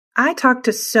I talk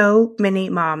to so many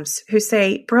moms who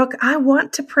say, Brooke, I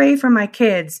want to pray for my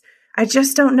kids. I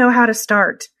just don't know how to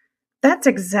start. That's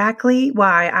exactly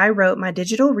why I wrote my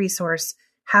digital resource,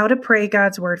 How to Pray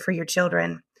God's Word for Your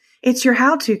Children. It's your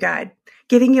how-to guide,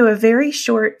 giving you a very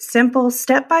short, simple,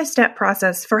 step-by-step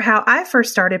process for how I first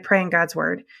started praying God's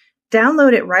Word.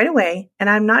 Download it right away, and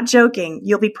I'm not joking,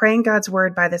 you'll be praying God's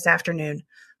Word by this afternoon.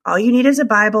 All you need is a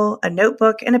Bible, a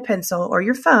notebook, and a pencil, or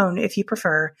your phone if you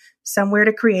prefer, somewhere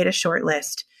to create a short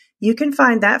list. You can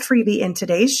find that freebie in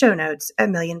today's show notes at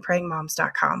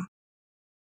millionprayingmoms.com.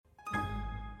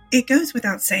 It goes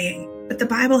without saying, but the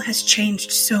Bible has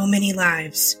changed so many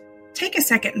lives. Take a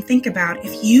second and think about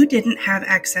if you didn't have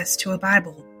access to a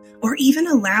Bible, or even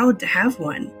allowed to have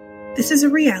one. This is a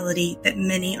reality that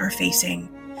many are facing.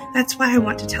 That's why I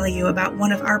want to tell you about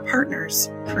one of our partners,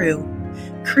 Cru.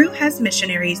 Cru has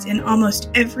missionaries in almost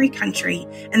every country,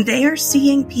 and they are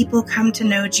seeing people come to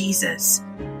know Jesus.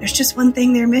 There's just one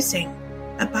thing they're missing: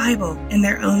 a Bible in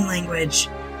their own language.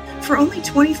 For only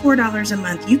 $24 a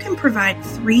month, you can provide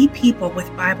 3 people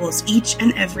with Bibles each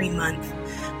and every month.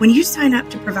 When you sign up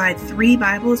to provide 3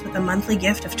 Bibles with a monthly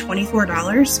gift of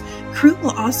 $24, Cru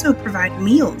will also provide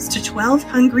meals to 12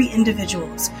 hungry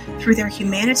individuals through their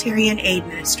humanitarian aid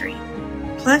ministry.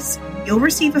 Plus, you'll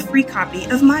receive a free copy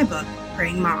of my book,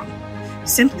 Praying Mom.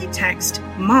 Simply text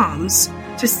MOMS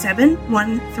to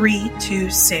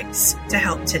 71326 to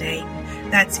help today.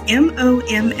 That's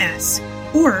MOMS.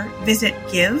 Or visit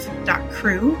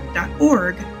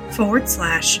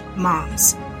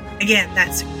give.cru.org/moms. Again,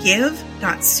 that's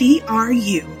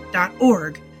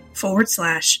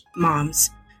give.cru.org/moms.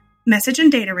 Message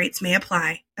and data rates may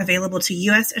apply. Available to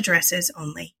U.S. addresses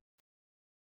only.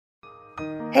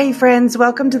 Hey friends,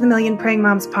 welcome to the Million Praying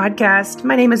Moms podcast.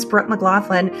 My name is Brooke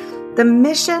McLaughlin. The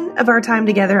mission of our time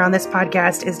together on this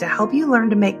podcast is to help you learn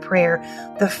to make prayer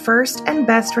the first and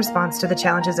best response to the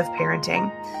challenges of parenting.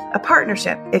 A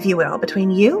partnership, if you will,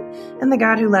 between you and the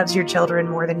God who loves your children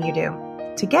more than you do.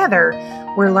 Together,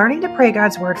 we're learning to pray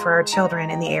God's word for our children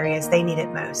in the areas they need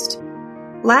it most.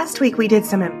 Last week, we did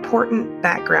some important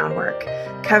background work,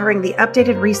 covering the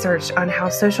updated research on how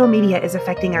social media is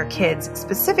affecting our kids,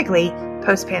 specifically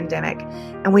post-pandemic,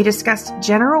 and we discussed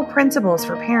general principles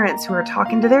for parents who are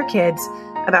talking to their kids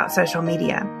about social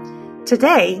media.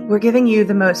 Today, we're giving you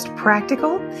the most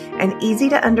practical and easy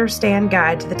to understand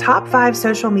guide to the top 5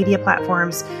 social media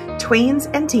platforms tweens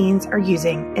and teens are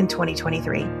using in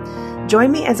 2023.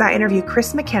 Join me as I interview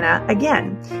Chris McKenna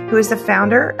again, who is the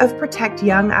founder of Protect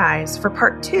Young Eyes, for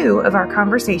part 2 of our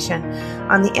conversation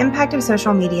on the impact of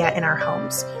social media in our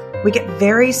homes. We get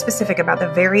very specific about the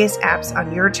various apps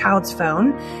on your child's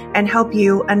phone and help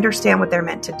you understand what they're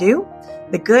meant to do,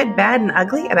 the good, bad, and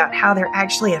ugly about how they're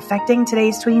actually affecting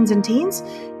today's tweens and teens.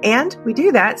 And we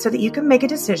do that so that you can make a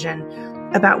decision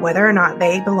about whether or not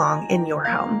they belong in your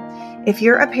home. If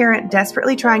you're a parent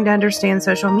desperately trying to understand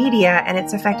social media and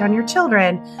its effect on your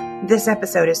children, this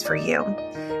episode is for you.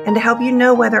 And to help you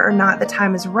know whether or not the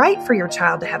time is right for your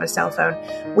child to have a cell phone,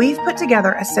 we've put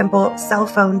together a simple cell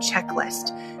phone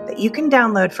checklist that you can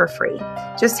download for free.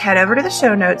 Just head over to the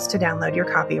show notes to download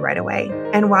your copy right away.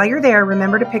 And while you're there,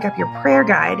 remember to pick up your prayer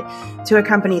guide to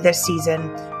accompany this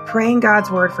season, Praying God's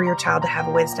Word for Your Child to Have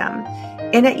Wisdom.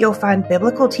 In it, you'll find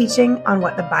biblical teaching on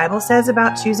what the Bible says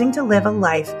about choosing to live a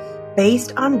life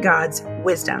based on God's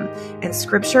wisdom, and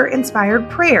scripture-inspired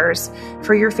prayers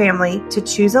for your family to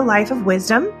choose a life of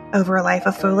wisdom over a life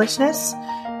of foolishness,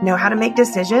 know how to make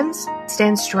decisions,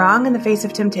 stand strong in the face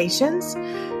of temptations,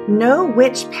 know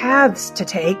which paths to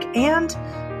take, and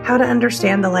how to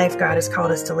understand the life God has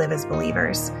called us to live as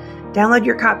believers. Download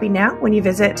your copy now when you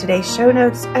visit today's show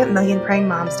notes at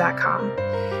millionprayingmoms.com.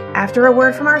 After a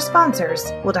word from our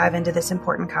sponsors, we'll dive into this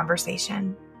important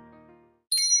conversation.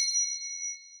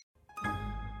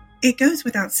 It goes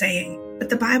without saying, but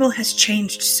the Bible has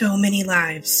changed so many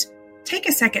lives. Take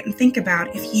a second and think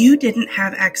about if you didn't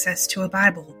have access to a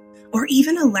Bible, or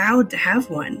even allowed to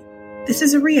have one. This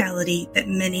is a reality that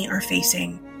many are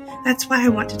facing. That's why I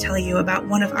want to tell you about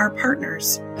one of our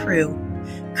partners, Cru.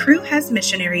 Cru has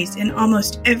missionaries in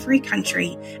almost every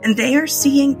country, and they are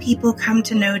seeing people come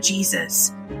to know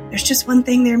Jesus. There's just one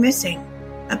thing they're missing: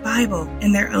 a Bible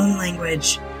in their own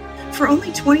language. For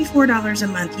only $24 a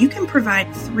month, you can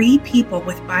provide 3 people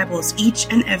with Bibles each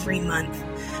and every month.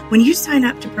 When you sign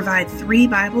up to provide 3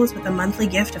 Bibles with a monthly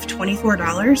gift of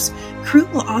 $24, Cru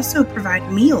will also provide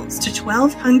meals to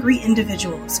 12 hungry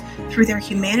individuals through their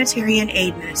humanitarian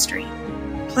aid ministry.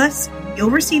 Plus, you'll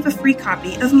receive a free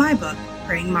copy of my book,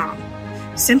 Praying Mom.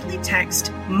 Simply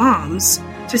text MOMS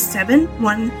to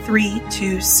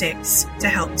 71326 to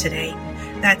help today.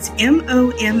 That's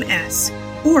MOMS.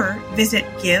 or visit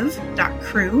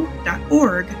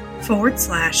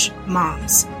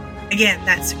give.cru.org/moms. Again,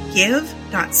 that's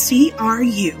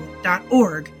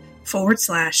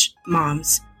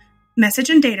give.cru.org/moms. Message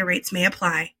and data rates may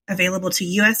apply. Available to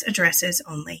U.S. addresses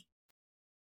only.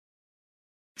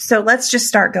 So let's just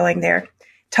start going there.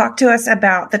 Talk to us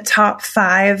about the top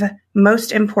 5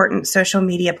 most important social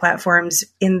media platforms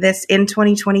in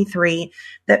 2023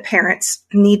 that parents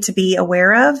need to be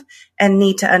aware of and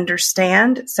need to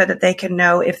understand so that they can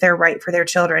know if they're right for their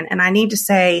children. And I need to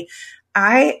say,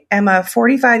 I am a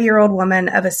 45-year-old woman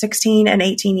of a 16 and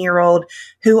 18-year-old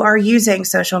who are using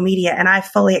social media, and I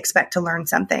fully expect to learn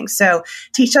something. So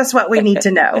teach us what we need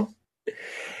to know.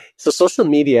 So social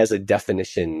media as a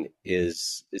definition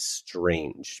is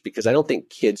strange because I don't think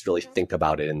kids really think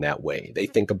about it in that way. They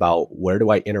think about, where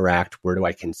do I interact? Where do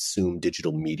I consume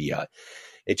digital media?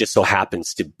 It just so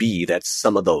happens to be that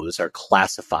some of those are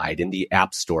classified in the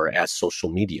App Store as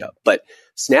social media. But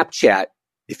Snapchat,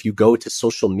 if you go to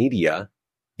social media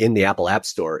in the Apple App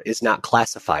Store, is not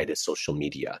classified as social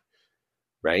media,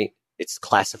 right? It's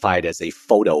classified as a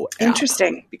photo app.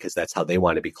 Interesting. Because that's how they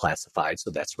want to be classified.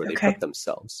 So that's where they put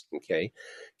themselves. Okay.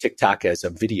 TikTok as a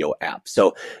video app.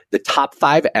 So the top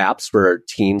 5 apps where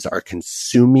teens are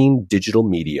consuming digital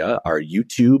media are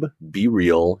YouTube,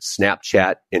 BeReal,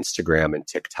 Snapchat, Instagram, and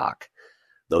TikTok.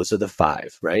 Those are the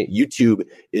 5, right? YouTube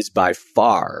is by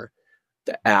far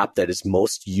the app that is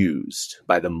most used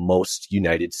by the most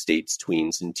United States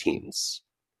tweens and teens.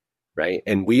 Right?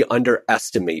 And we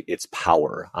underestimate its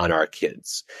power on our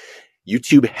kids.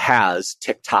 YouTube has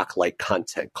TikTok-like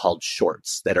content called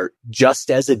shorts that are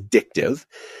just as addictive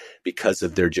because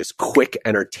of their just quick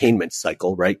entertainment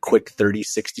cycle, right? Quick 30,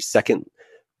 60-second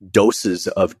doses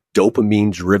of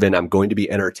dopamine-driven, I'm going to be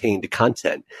entertained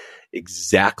content.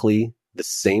 Exactly the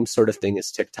same sort of thing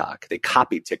as TikTok. They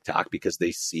copy TikTok because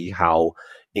they see how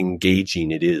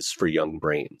engaging it is for young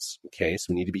brains. Okay. So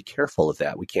we need to be careful of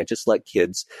that. We can't just let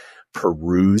kids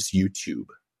peruse YouTube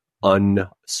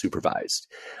unsupervised.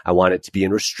 I want it to be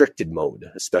in restricted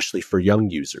mode, especially for young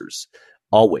users.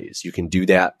 Always. You can do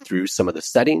that through some of the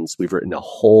settings. We've written a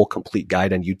whole complete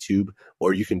guide on YouTube,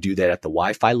 or you can do that at the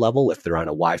Wi-Fi level if they're on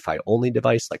a Wi-Fi only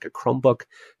device like a Chromebook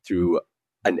through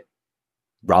an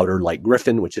router like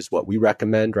Griffin, which is what we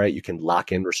recommend, right? You can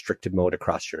lock in restricted mode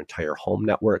across your entire home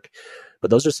network.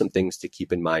 But those are some things to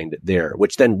keep in mind there,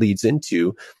 which then leads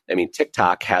into,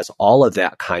 TikTok has all of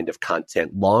that kind of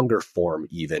content, longer form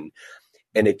even.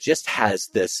 And it just has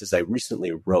this, as I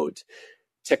recently wrote,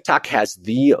 TikTok has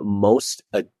the most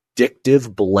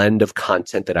addictive blend of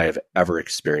content that I have ever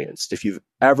experienced. If you've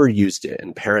ever used it,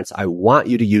 and parents, I want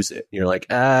you to use it. You're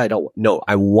like, I don't know.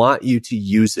 I want you to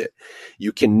use it.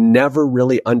 You can never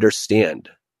really understand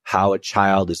how a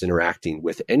child is interacting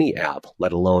with any app,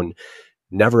 let alone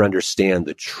never understand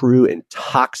the true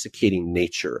intoxicating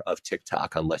nature of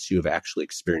TikTok unless you have actually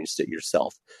experienced it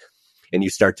yourself. And you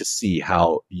start to see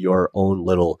how your own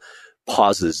little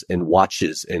pauses and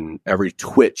watches and every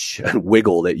twitch and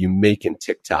wiggle that you make in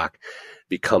TikTok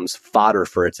becomes fodder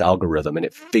for its algorithm, and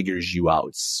it figures you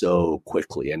out so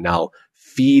quickly and now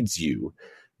feeds you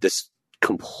this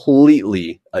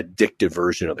completely addictive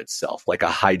version of itself, like a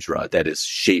hydra that is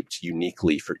shaped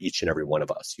uniquely for each and every one of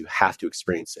us. You have to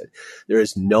experience it. There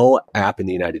is no app in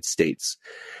the United States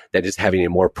that is having a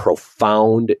more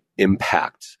profound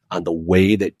impact on the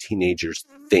way that teenagers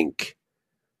think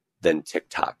than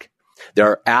TikTok. There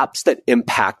are apps that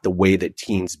impact the way that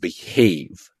teens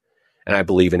behave. And I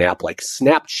believe an app like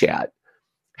Snapchat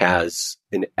has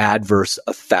an adverse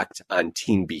effect on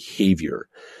teen behavior.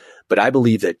 But I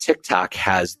believe that TikTok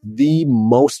has the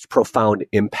most profound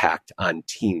impact on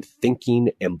teen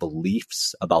thinking and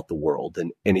beliefs about the world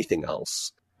than anything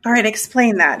else. All right,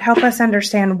 explain that. Help us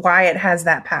understand why it has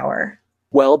that power.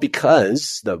 Well,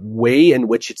 because the way in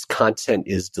which its content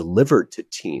is delivered to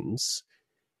teens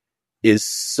is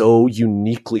so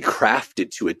uniquely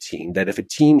crafted to a teen that if a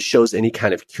teen shows any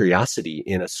kind of curiosity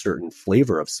in a certain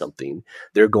flavor of something,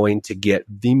 they're going to get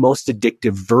the most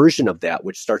addictive version of that,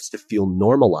 which starts to feel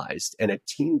normalized. And a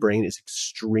teen brain is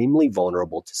extremely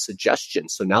vulnerable to suggestion.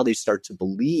 So now they start to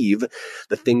believe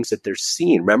the things that they're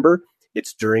seeing. Remember,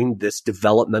 it's during this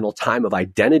developmental time of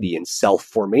identity and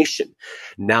self-formation.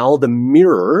 Now the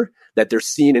mirror that they're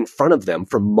seeing in front of them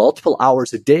for multiple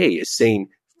hours a day is saying,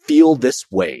 feel this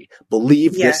way,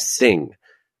 believe this thing,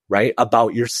 right,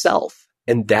 about yourself.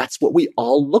 And that's what we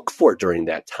all look for during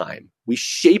that time. We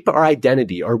shape our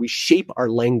identity, or we shape our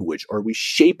language, or we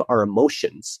shape our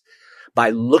emotions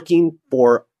by looking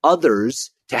for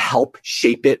others to help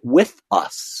shape it with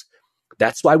us.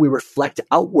 That's why we reflect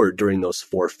outward during those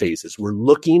 4 phases. We're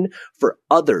looking for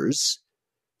others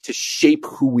to shape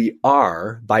who we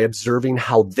are by observing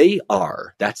how they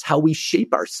are. That's how we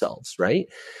shape ourselves, right?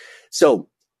 So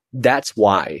that's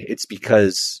why. It's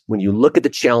because when you look at the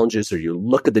challenges or you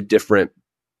look at the different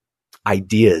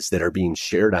ideas that are being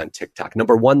shared on TikTok,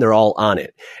 number one, they're all on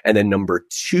it. And then number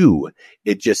two,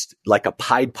 it just like a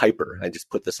Pied Piper. I just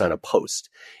put this on a post.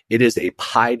 It is a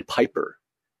Pied Piper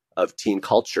of teen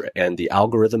culture, and the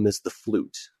algorithm is the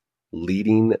flute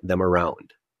leading them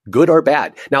around, good or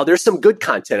bad. Now, there's some good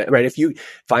content, right? If you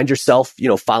find yourself,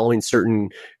 following certain,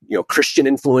 Christian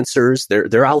influencers,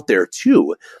 they're out there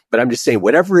too. But I'm just saying,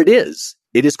 whatever it is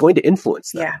going to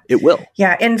influence them. Yeah. It will.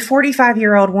 Yeah. In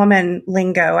 45-year-old woman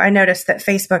lingo, I noticed that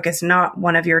Facebook is not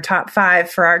one of your top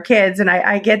 5 for our kids. And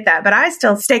I get that, but I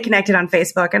still stay connected on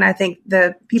Facebook. And I think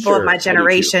the people of my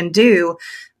generation do.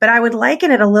 But I would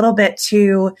liken it a little bit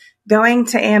to going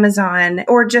to Amazon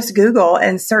or just Google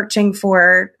and searching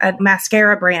for a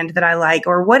mascara brand that I like,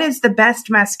 or what is the best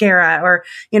mascara, or,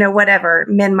 whatever.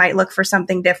 Men might look for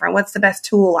something different. What's the best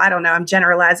tool? I don't know. I'm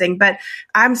generalizing, but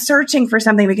I'm searching for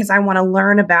something because I want to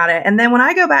learn about it. And then when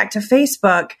I go back to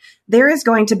Facebook, there is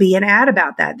going to be an ad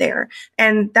about that there.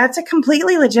 And that's a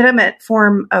completely legitimate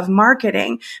form of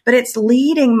marketing, but it's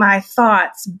leading my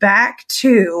thoughts back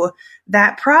to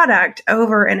that product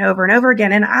over and over and over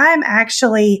again. And I'm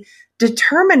actually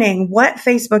determining what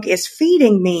Facebook is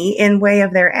feeding me in way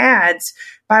of their ads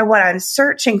by what I'm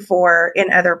searching for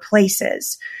in other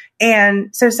places.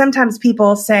 And so sometimes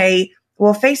people say,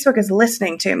 well, Facebook is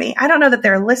listening to me. I don't know that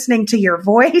they're listening to your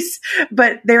voice,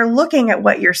 but they're looking at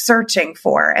what you're searching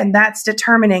for. And that's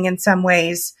determining in some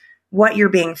ways what you're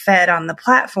being fed on the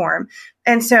platform.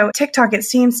 And so TikTok, it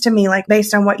seems to me like,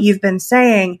 based on what you've been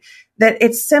saying, that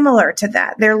it's similar to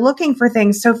that. They're looking for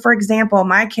things. So for example,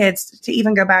 my kids, to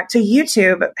even go back to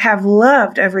YouTube, have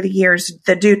loved over the years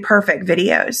the Dude Perfect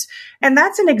videos. And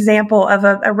that's an example of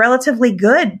a relatively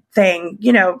good thing,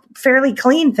 fairly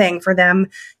clean thing for them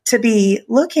to be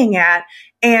looking at.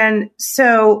 And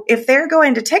so if they're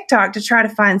going to TikTok to try to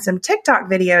find some TikTok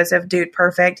videos of Dude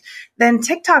Perfect, then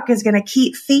TikTok is going to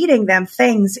keep feeding them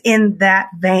things in that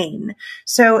vein.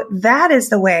 So that is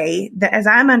the way that, as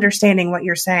I'm understanding what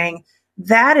you're saying,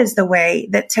 that is the way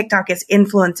that TikTok is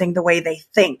influencing the way they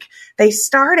think. They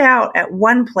start out at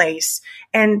one place,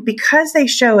 and because they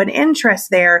show an interest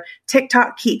there,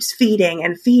 TikTok keeps feeding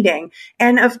and feeding.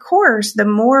 And of course, the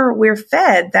more we're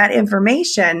fed that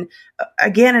information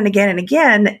again and again and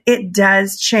again, it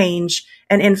does change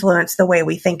and influence the way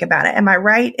we think about it. Am I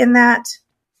right in that?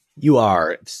 You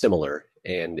are similar.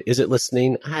 And is it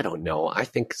listening? I don't know. I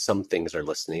think some things are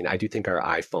listening. I do think our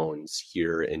iPhones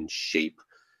hear and shape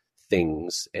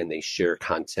things, and they share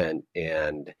content,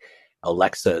 and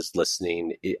Alexa is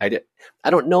listening. I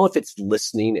don't know if it's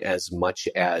listening as much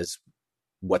as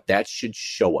what that should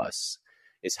show us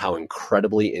is how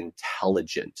incredibly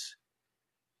intelligent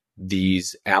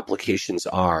these applications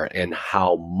are and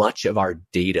how much of our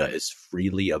data is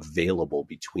freely available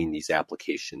between these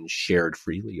applications, shared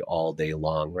freely all day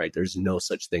long, right? There's no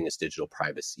such thing as digital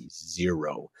privacy,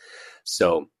 zero.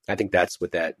 So I think that's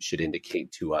what that should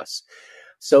indicate to us.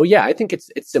 So yeah, I think it's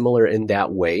similar in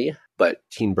that way, but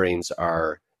teen brains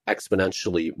are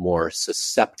exponentially more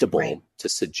susceptible to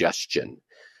suggestion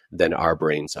than our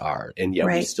brains are. And yet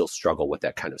we still struggle with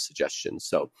that kind of suggestion.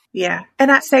 So yeah.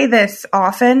 And I say this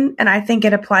often, and I think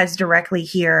it applies directly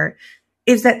here,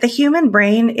 is that the human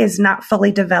brain is not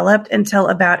fully developed until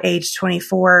about age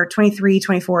 24, 23,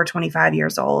 24, 25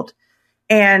 years old.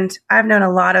 And I've known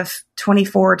a lot of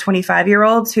 24,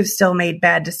 25-year-olds who've still made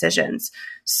bad decisions.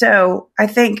 So I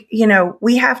think,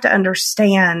 we have to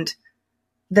understand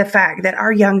the fact that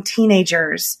our young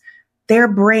teenagers, their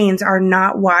brains are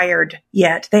not wired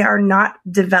yet. They are not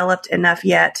developed enough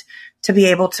yet to be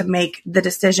able to make the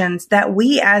decisions that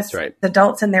we as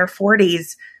adults in their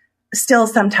 40s still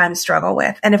sometimes struggle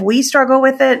with. And if we struggle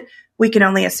with it, we can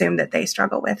only assume that they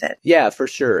struggle with it. Yeah, for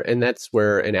sure. And that's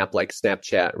where an app like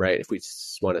Snapchat, right? If we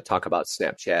just want to talk about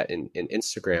Snapchat and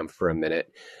Instagram for a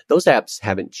minute, those apps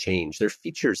haven't changed. Their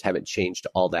features haven't changed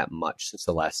all that much since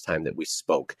the last time that we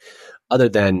spoke. Other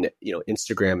than,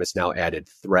 Instagram has now added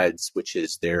Threads, which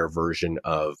is their version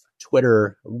of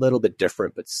Twitter, a little bit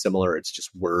different, but similar. It's just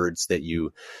words that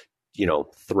you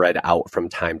thread out from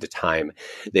time to time.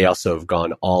 They also have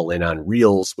gone all in on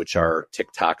Reels, which are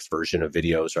TikTok's version of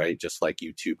videos, right? Just like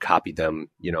YouTube copied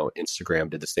them, Instagram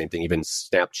did the same thing. Even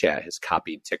Snapchat has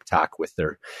copied TikTok with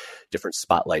their different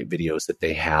spotlight videos that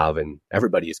they have, and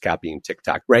everybody is copying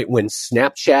TikTok, right? When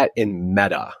Snapchat and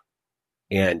Meta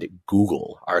and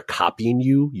Google are copying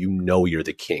you, you're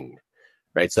the king,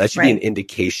 right? So that should be an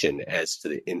indication as to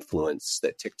the influence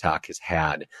that TikTok has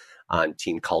had on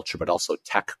teen culture, but also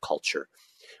tech culture.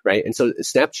 right? And so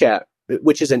Snapchat,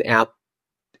 which is an app,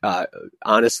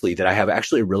 honestly, that I have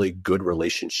actually a really good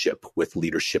relationship with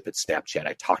leadership at Snapchat.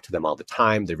 I talk to them all the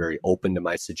time. They're very open to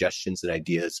my suggestions and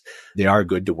ideas. They are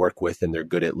good to work with and they're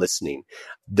good at listening.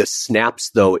 The snaps,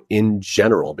 though, in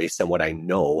general, based on what I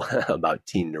know about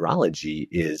teen neurology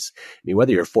is,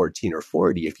 whether you're 14 or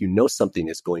 40, if you know something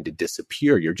is going to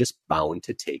disappear, you're just bound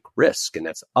to take risk. And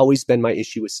that's always been my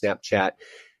issue with Snapchat.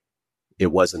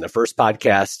 It was in the first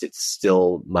podcast. It's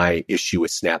still my issue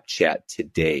with Snapchat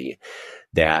today,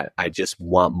 that I just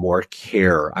want more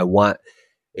care.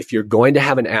 If you're going to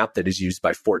have an app that is used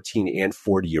by 14 and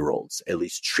 40-year-olds, at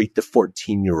least treat the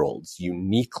 14-year-olds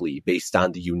uniquely based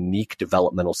on the unique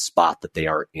developmental spot that they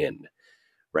are in.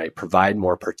 Right? Provide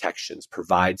more protections,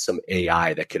 provide some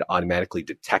AI that could automatically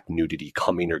detect nudity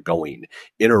coming or going,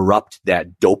 interrupt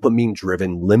that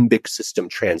dopamine-driven limbic system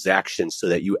transaction so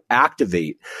that you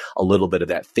activate a little bit of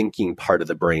that thinking part of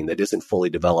the brain that isn't fully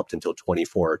developed until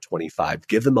 24 or 25.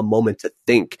 Give them a moment to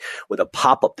think with a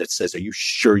pop-up that says, are you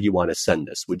sure you want to send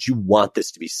this? Would you want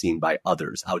this to be seen by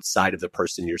others outside of the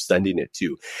person you're sending it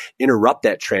to? Interrupt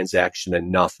that transaction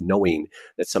enough, knowing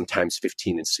that sometimes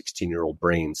 15 and 16-year-old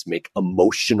brains make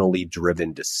emotionally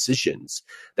driven decisions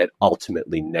that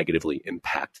ultimately negatively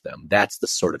impact them. That's the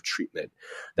sort of treatment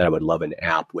that I would love an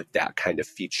app with that kind of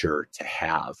feature to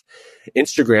have.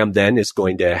 Instagram then is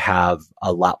going to have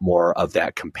a lot more of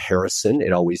that comparison.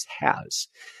 It always has.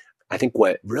 I think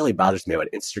what really bothers me about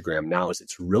Instagram now is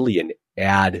it's really an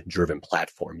ad-driven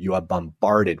platform. You are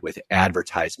bombarded with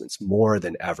advertisements more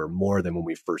than ever, more than when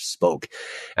we first spoke.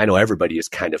 I know everybody is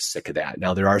kind of sick of that.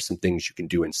 Now, there are some things you can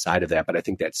do inside of that, but I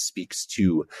think that speaks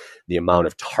to the amount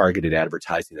of targeted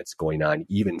advertising that's going on,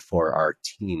 even for our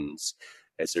teens,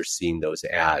 as they're seeing those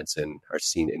ads and are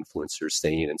seeing influencers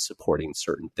saying and supporting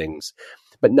certain things.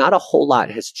 But not a whole lot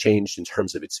has changed in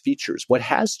terms of its features. What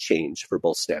has changed for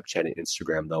both Snapchat and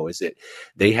Instagram, though, is that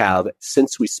they have,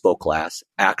 since we spoke last,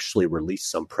 actually released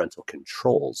some parental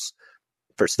controls.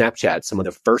 For Snapchat, some of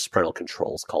the first parental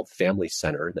controls called Family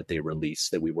Center that they released,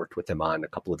 that we worked with them on a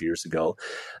couple of years ago,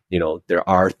 there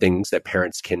are things that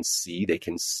parents can see. They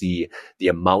can see the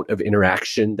amount of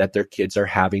interaction that their kids are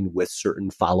having with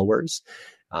certain followers.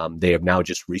 They have now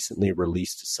just recently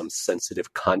released some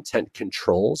sensitive content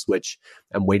controls, which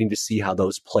I'm waiting to see how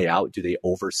those play out. Do they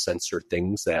over censor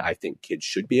things that I think kids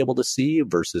should be able to see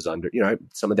versus under,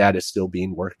 some of that is still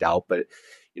being worked out, but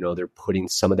they're putting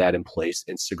some of that in place.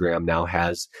 Instagram now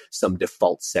has some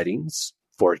default settings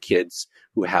for kids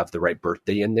who have the right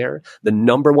birthday in there. The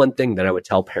number one thing that I would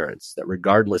tell parents, that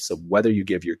regardless of whether you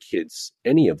give your kids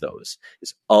any of those,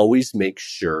 is always make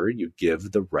sure you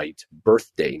give the right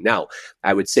birthday. Now,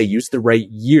 I would say use the right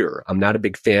year. I'm not a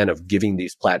big fan of giving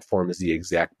these platforms the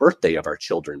exact birthday of our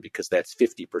children, because that's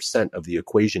 50% of the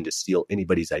equation to steal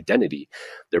anybody's identity,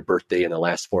 their birthday and the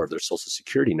last four of their social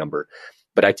security number.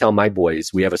 But I tell my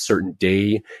boys, we have a certain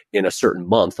day in a certain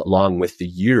month, along with the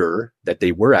year that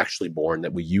they were actually born,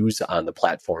 that we use on the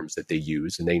platforms that they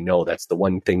use. And they know that's the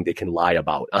one thing they can lie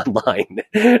about online,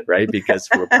 right? Because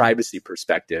from a privacy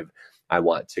perspective, I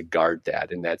want to guard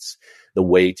that. And that's the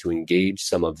way to engage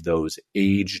some of those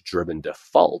age-driven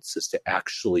defaults, is to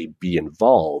actually be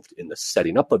involved in the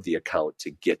setting up of the account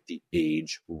to get the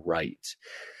age right.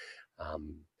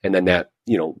 And then that,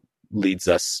 leads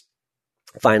us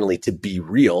finally to Be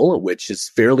Real, which is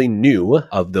fairly new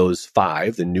of those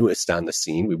five, the newest on the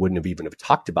scene. We wouldn't have even have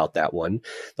talked about that one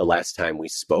the last time we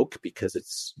spoke, because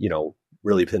it's,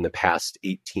 really within the past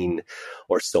 18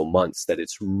 or so months that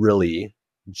it's really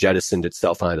jettisoned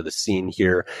itself onto the scene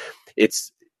here.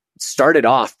 It's started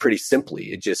off pretty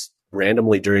simply. It just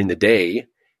randomly during the day,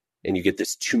 and you get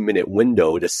this 2-minute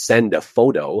window to send a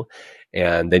photo.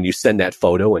 And then you send that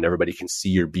photo and everybody can see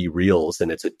your Be Reals.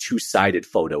 And it's a 2-sided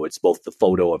photo. It's both the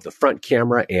photo of the front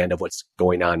camera and of what's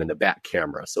going on in the back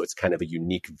camera. So it's kind of a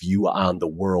unique view on the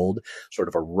world, sort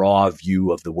of a raw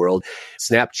view of the world.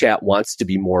 Snapchat wants to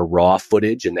be more raw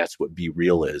footage, and that's what Be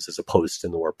Real is, as opposed to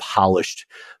the more polished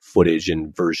footage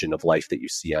and version of life that you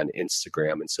see on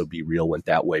Instagram. And so Be Real went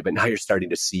that way. But now you're starting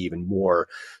to see even more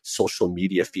social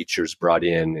media features brought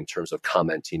in terms of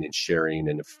commenting and sharing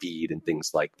and a feed and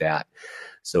things like that.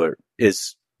 So it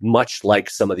is much like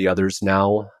some of the others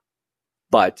now,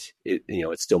 but it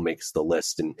still makes the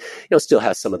list, and still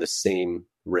has some of the same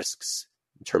risks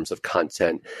in terms of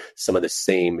content, some of the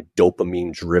same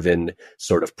dopamine driven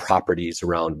sort of properties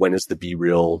around when is the Be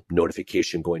Real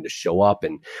notification going to show up,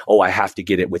 and I have to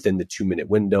get it within the 2-minute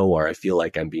window, or I feel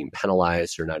like I'm being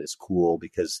penalized or not as cool,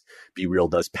 because Be Real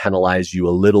does penalize you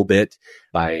a little bit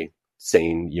by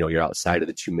saying, you're outside of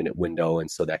the 2-minute window.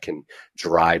 And so that can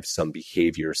drive some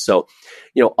behavior. So,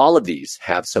 all of these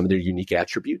have some of their unique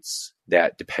attributes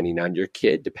that, depending on your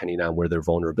kid, depending on where their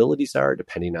vulnerabilities are,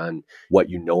 depending on what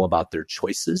you know about their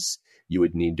choices, you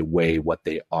would need to weigh what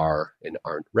they are and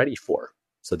aren't ready for.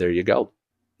 So there you go.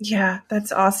 Yeah,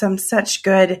 that's awesome. Such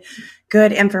good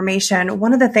information.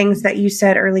 One of the things that you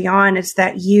said early on is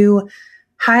that you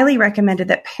highly recommended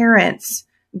that parents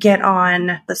get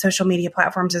on the social media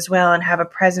platforms as well and have a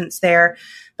presence there.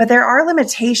 But there are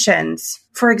limitations.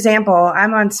 For example,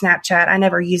 I'm on Snapchat. I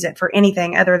never use it for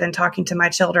anything other than talking to my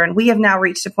children. We have now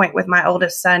reached a point with my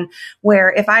oldest son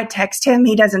where if I text him,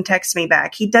 he doesn't text me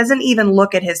back. He doesn't even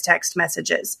look at his text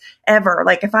messages ever.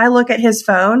 Like if I look at his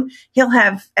phone, he'll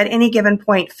have at any given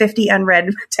point 50 unread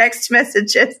text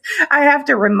messages. I have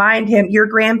to remind him, your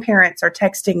grandparents are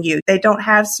texting you. They don't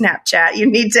have Snapchat. You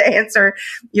need to answer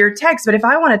your text. But if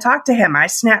I want to talk to him, I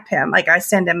snap him. Like I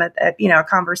send him a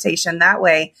conversation that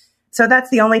way. So that's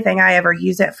the only thing I ever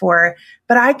use it for.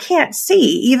 But I can't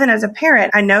see, even as a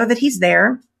parent, I know that he's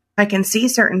there. I can see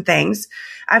certain things.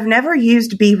 I've never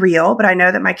used Be Real, but I know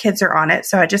that my kids are on it.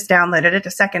 So I just downloaded it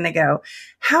a second ago.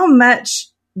 How much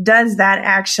does that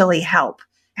actually help?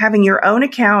 Having your own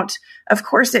account, of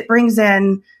course, it brings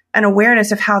in an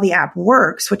awareness of how the app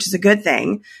works, which is a good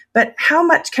thing. But how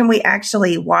much can we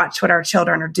actually watch what our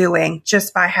children are doing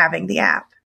just by having the app?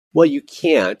 Well, you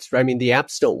can't. I mean, the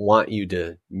apps don't want you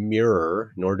to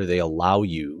mirror, nor do they allow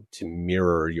you to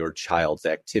mirror your child's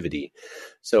activity.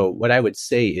 So what I would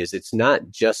say is it's not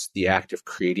just the act of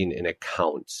creating an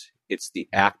account. It's the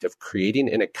act of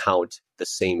creating an account the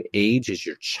same age as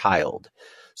your child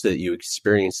so that you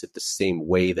experience it the same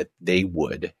way that they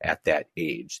would at that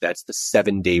age. That's the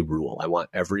 7-day rule. I want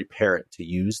every parent to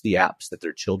use the apps that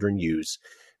their children use,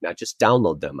 not just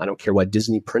download them. I don't care what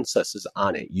Disney princess is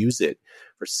on it. Use it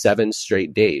for 7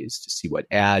 straight days to see what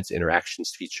ads,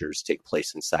 interactions, features take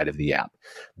place inside of the app.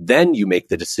 Then you make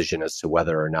the decision as to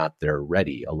whether or not they're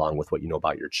ready, along with what you know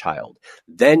about your child.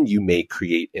 Then you may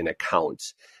create an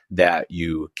account that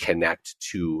you connect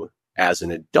to as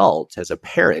an adult, as a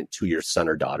parent, to your son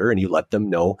or daughter, and you let them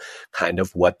know kind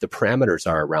of what the parameters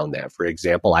are around that. For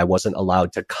example, I wasn't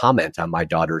allowed to comment on my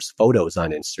daughter's photos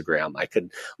on Instagram. I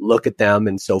could look at them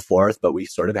and so forth, but we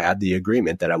sort of had the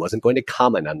agreement that I wasn't going to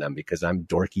comment on them because I'm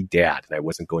dorky dad and I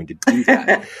wasn't going to do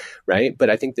that, right? But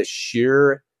I think the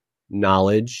sheer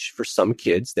knowledge for some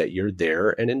kids that you're there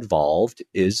and involved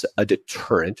is a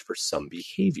deterrent for some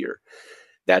behavior.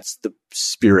 That's the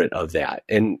spirit of that.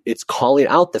 And it's calling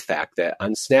out the fact that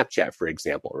on Snapchat, for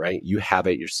example, right? You have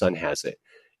it, your son has it.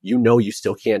 You know you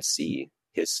still can't see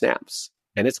his snaps.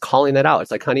 And it's calling that out.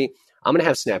 It's like, honey, I'm going to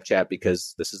have Snapchat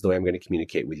because this is the way I'm going to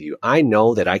communicate with you. I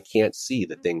know that I can't see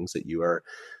the things that you are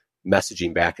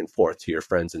messaging back and forth to your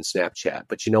friends in Snapchat.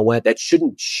 But you know what? That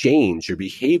shouldn't change your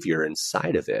behavior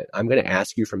inside of it. I'm going to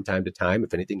ask you from time to time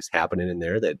if anything's happening in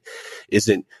there that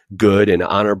isn't good and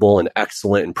honorable and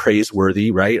excellent and praiseworthy,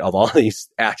 right? Of all these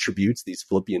attributes, these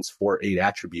Philippians 4:8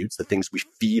 attributes, the things we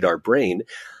feed our brain.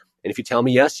 And if you tell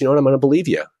me yes, you know what? I'm going to believe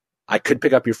you. I could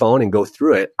pick up your phone and go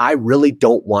through it. I really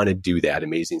don't want to do that,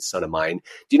 amazing son of mine.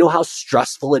 Do you know how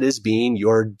stressful it is being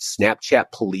your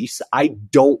Snapchat police? I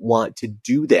don't want to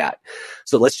do that.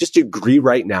 So let's just agree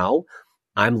right now.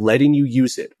 I'm letting you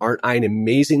use it. Aren't I an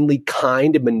amazingly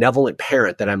kind and benevolent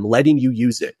parent that I'm letting you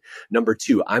use it? Number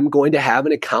 2, I'm going to have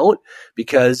an account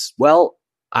because, well,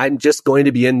 I'm just going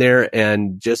to be in there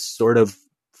and just sort of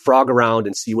frog around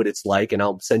and see what it's like. And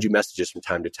I'll send you messages from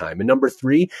time to time. And number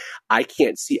 3, I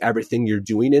can't see everything you're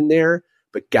doing in there,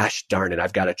 but gosh darn it,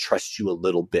 I've got to trust you a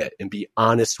little bit and be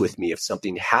honest with me if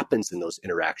something happens in those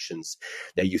interactions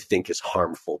that you think is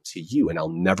harmful to you. And I'll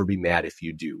never be mad if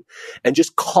you do. And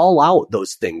just call out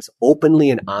those things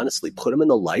openly and honestly, put them in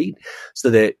the light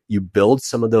so that you build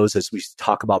some of those, as we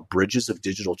talk about, bridges of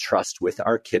digital trust with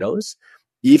our kiddos.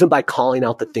 Even by calling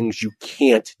out the things you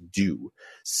can't do,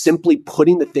 simply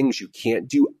putting the things you can't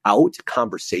do out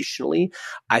conversationally,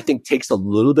 I think takes a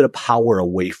little bit of power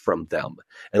away from them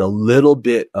and a little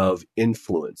bit of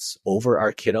influence over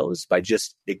our kiddos by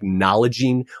just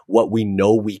acknowledging what we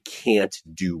know we can't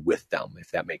do with them,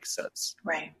 if that makes sense.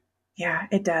 Right. Yeah,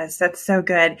 it does. That's so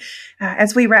good.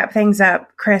 As we wrap things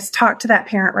up, Chris, talk to that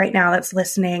parent right now that's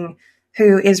listening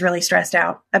who is really stressed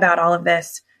out about all of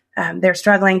this. They're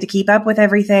struggling to keep up with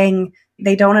everything.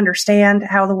 They don't understand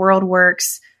how the world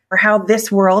works or how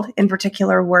this world in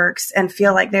particular works and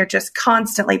feel like they're just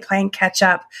constantly playing catch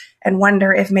up and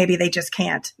wonder if maybe they just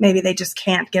can't. Maybe they just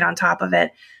can't get on top of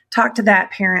it. Talk to that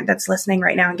parent that's listening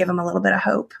right now and give them a little bit of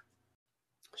hope.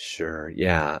 Sure.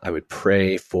 Yeah. I would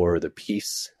pray for the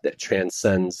peace that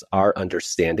transcends our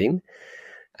understanding.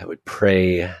 I would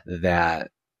pray that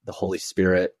the Holy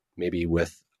Spirit, maybe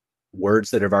with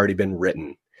words that have already been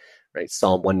written, right?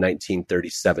 Psalm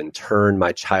 119:37, turn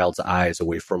my child's eyes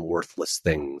away from worthless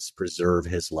things, preserve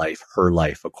his life, her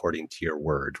life, according to your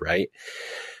word, right?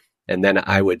 And then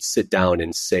I would sit down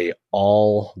and say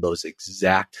all those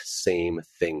exact same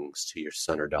things to your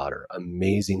son or daughter,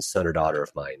 amazing son or daughter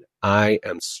of mine. I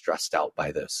am stressed out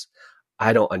by this.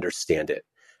 I don't understand it.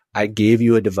 I gave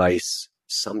you a device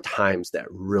sometimes that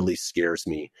really scares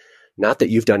me. Not that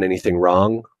you've done anything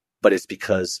wrong, but it's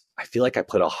because I feel like I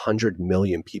put 100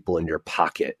 million people in your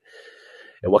pocket.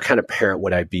 And what kind of parent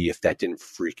would I be if that didn't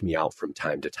freak me out from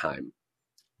time to time?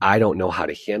 I don't know how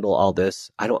to handle all this.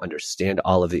 I don't understand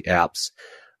all of the apps,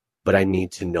 but I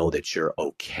need to know that you're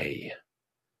okay.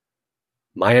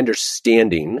 My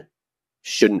understanding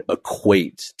shouldn't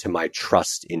equate to my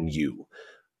trust in you.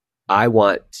 I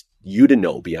want you to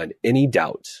know beyond any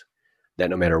doubt that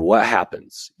no matter what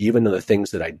happens, even the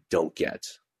things that I don't get,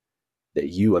 that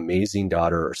you, amazing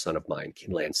daughter or son of mine,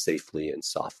 can land safely and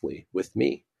softly with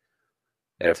me.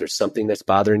 And if there's something that's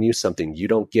bothering you, something you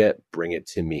don't get, bring it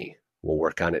to me. We'll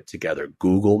work on it together.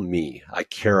 Google me. I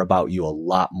care about you a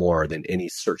lot more than any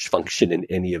search function in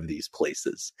any of these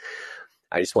places.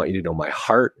 I just want you to know my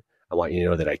heart. I want you to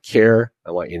know that I care.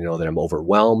 I want you to know that I'm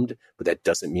overwhelmed, but that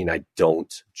doesn't mean I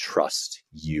don't trust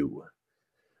you,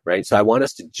 right? So I want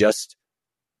us to just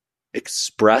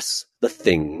express the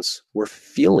things we're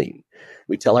feeling.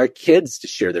 We tell our kids to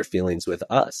share their feelings with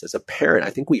us. As a parent, I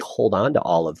think we hold on to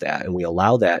all of that and we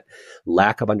allow that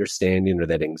lack of understanding or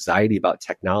that anxiety about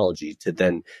technology to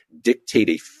then dictate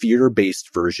a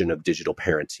fear-based version of digital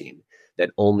parenting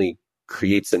that only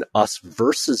creates an us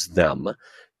versus them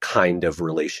kind of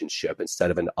relationship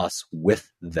instead of an us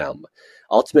with them.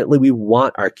 Ultimately, we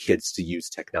want our kids to use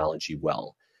technology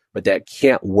well, but that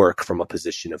can't work from a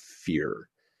position of fear.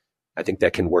 I think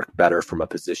that can work better from a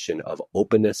position of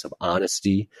openness, of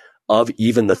honesty, of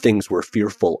even the things we're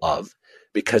fearful of,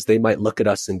 because they might look at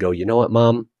us and go, you know what,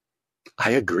 Mom?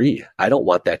 I agree. I don't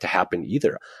want that to happen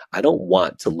either. I don't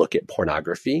want to look at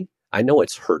pornography. I know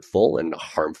it's hurtful and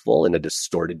harmful and a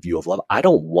distorted view of love. I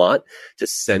don't want to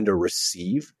send or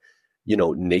receive,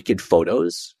 naked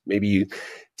photos. Maybe you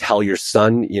tell your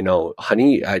son,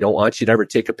 honey, I don't want you to ever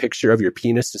take a picture of your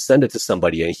penis to send it to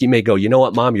somebody. And he may go, you know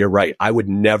what, Mom, you're right. I would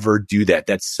never do that.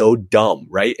 That's so dumb,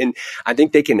 right? And I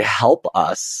think they can help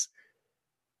us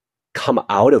come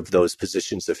out of those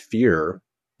positions of fear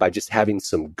by just having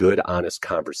some good, honest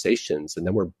conversations. And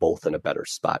then we're both in a better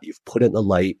spot. You've put it in the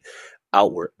light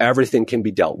out where everything can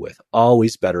be dealt with,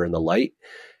 always better in the light.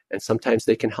 And sometimes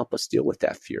they can help us deal with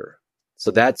that fear. So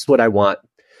that's what I want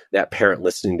that parent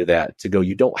listening to that to go,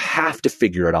 you don't have to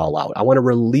figure it all out. I want to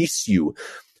release you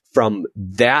from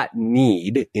that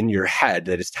need in your head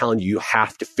that is telling you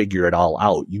have to figure it all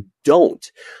out. You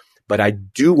don't. But I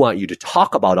do want you to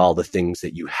talk about all the things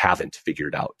that you haven't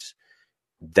figured out.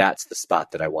 That's the spot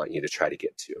that I want you to try to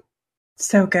get to.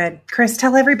 So good. Chris,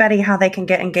 tell everybody how they can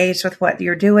get engaged with what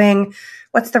you're doing.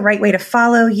 What's the right way to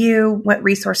follow you? What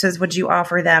resources would you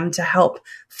offer them to help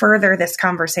further this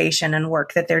conversation and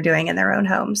work that they're doing in their own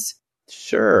homes?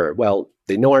 Sure. Well,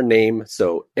 they know our name.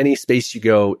 So any space you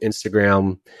go,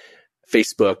 Instagram,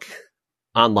 Facebook,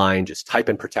 online, just type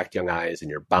in Protect Young Eyes and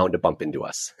you're bound to bump into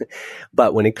us.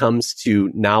 But when it comes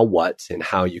to now what and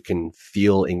how you can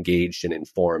feel engaged and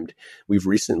informed, we've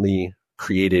recently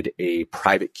created a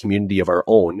private community of our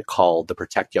own called the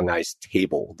Protect Young Eyes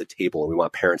Table, the table. And we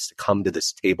want parents to come to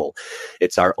this table.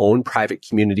 It's our own private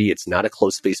community. It's not a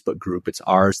closed Facebook group. It's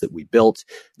ours that we built.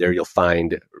 There you'll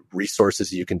find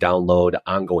resources you can download,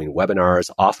 ongoing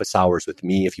webinars, office hours with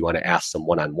me if you want to ask some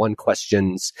one-on-one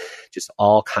questions, just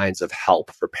all kinds of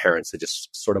help for parents that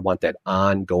just sort of want that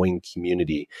ongoing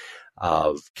community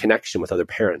of connection with other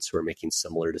parents who are making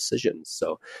similar decisions.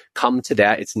 So come to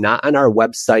that. It's not on our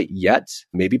website yet.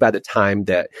 Maybe by the time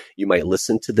that you might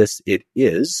listen to this, it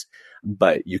is,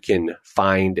 but you can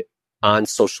find on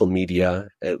social media,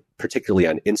 particularly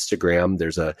on Instagram,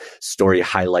 there's a story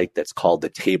highlight that's called The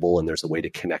Table, and there's a way to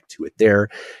connect to it there.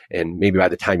 And maybe by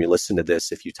the time you listen to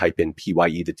this, if you type in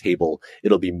PYE The Table,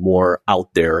 it'll be more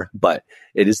out there, but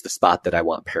it is the spot that I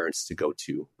want parents to go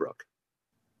to, Brooke.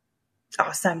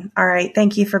 Awesome. All right.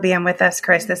 Thank you for being with us,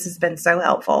 Chris. This has been so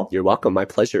helpful. You're welcome. My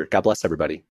pleasure. God bless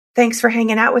everybody. Thanks for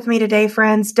hanging out with me today,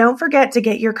 friends. Don't forget to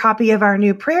get your copy of our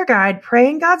new prayer guide,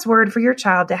 Praying God's Word for Your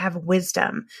Child to Have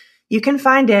Wisdom. You can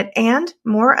find it and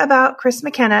more about Chris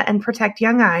McKenna and Protect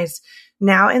Young Eyes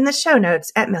now in the show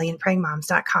notes at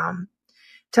millionprayingmoms.com.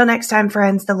 Till next time,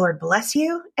 friends, the Lord bless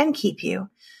you and keep you.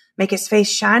 Make his face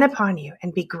shine upon you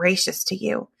and be gracious to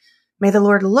you. May the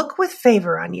Lord look with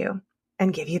favor on you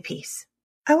and give you peace.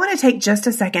 I want to take just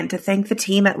a second to thank the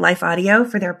team at Life Audio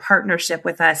for their partnership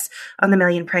with us on the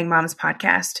Million Praying Moms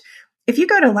podcast. If you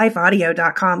go to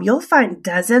lifeaudio.com, you'll find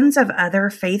dozens of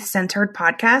other faith-centered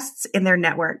podcasts in their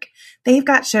network. They've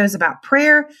got shows about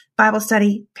prayer, Bible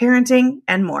study, parenting,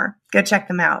 and more. Go check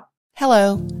them out.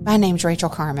 Hello, my name's Rachel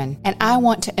Carman, and I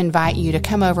want to invite you to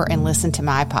come over and listen to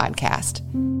my podcast.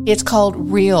 It's called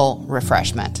Real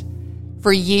Refreshment.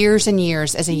 For years and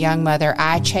years as a young mother,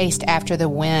 I chased after the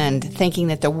wind, thinking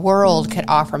that the world could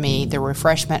offer me the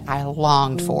refreshment I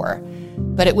longed for.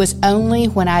 But it was only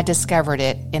when I discovered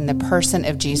it in the person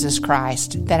of Jesus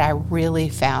Christ that I really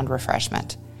found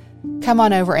refreshment. Come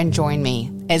on over and join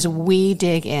me as we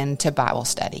dig into Bible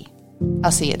study.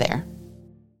 I'll see you there.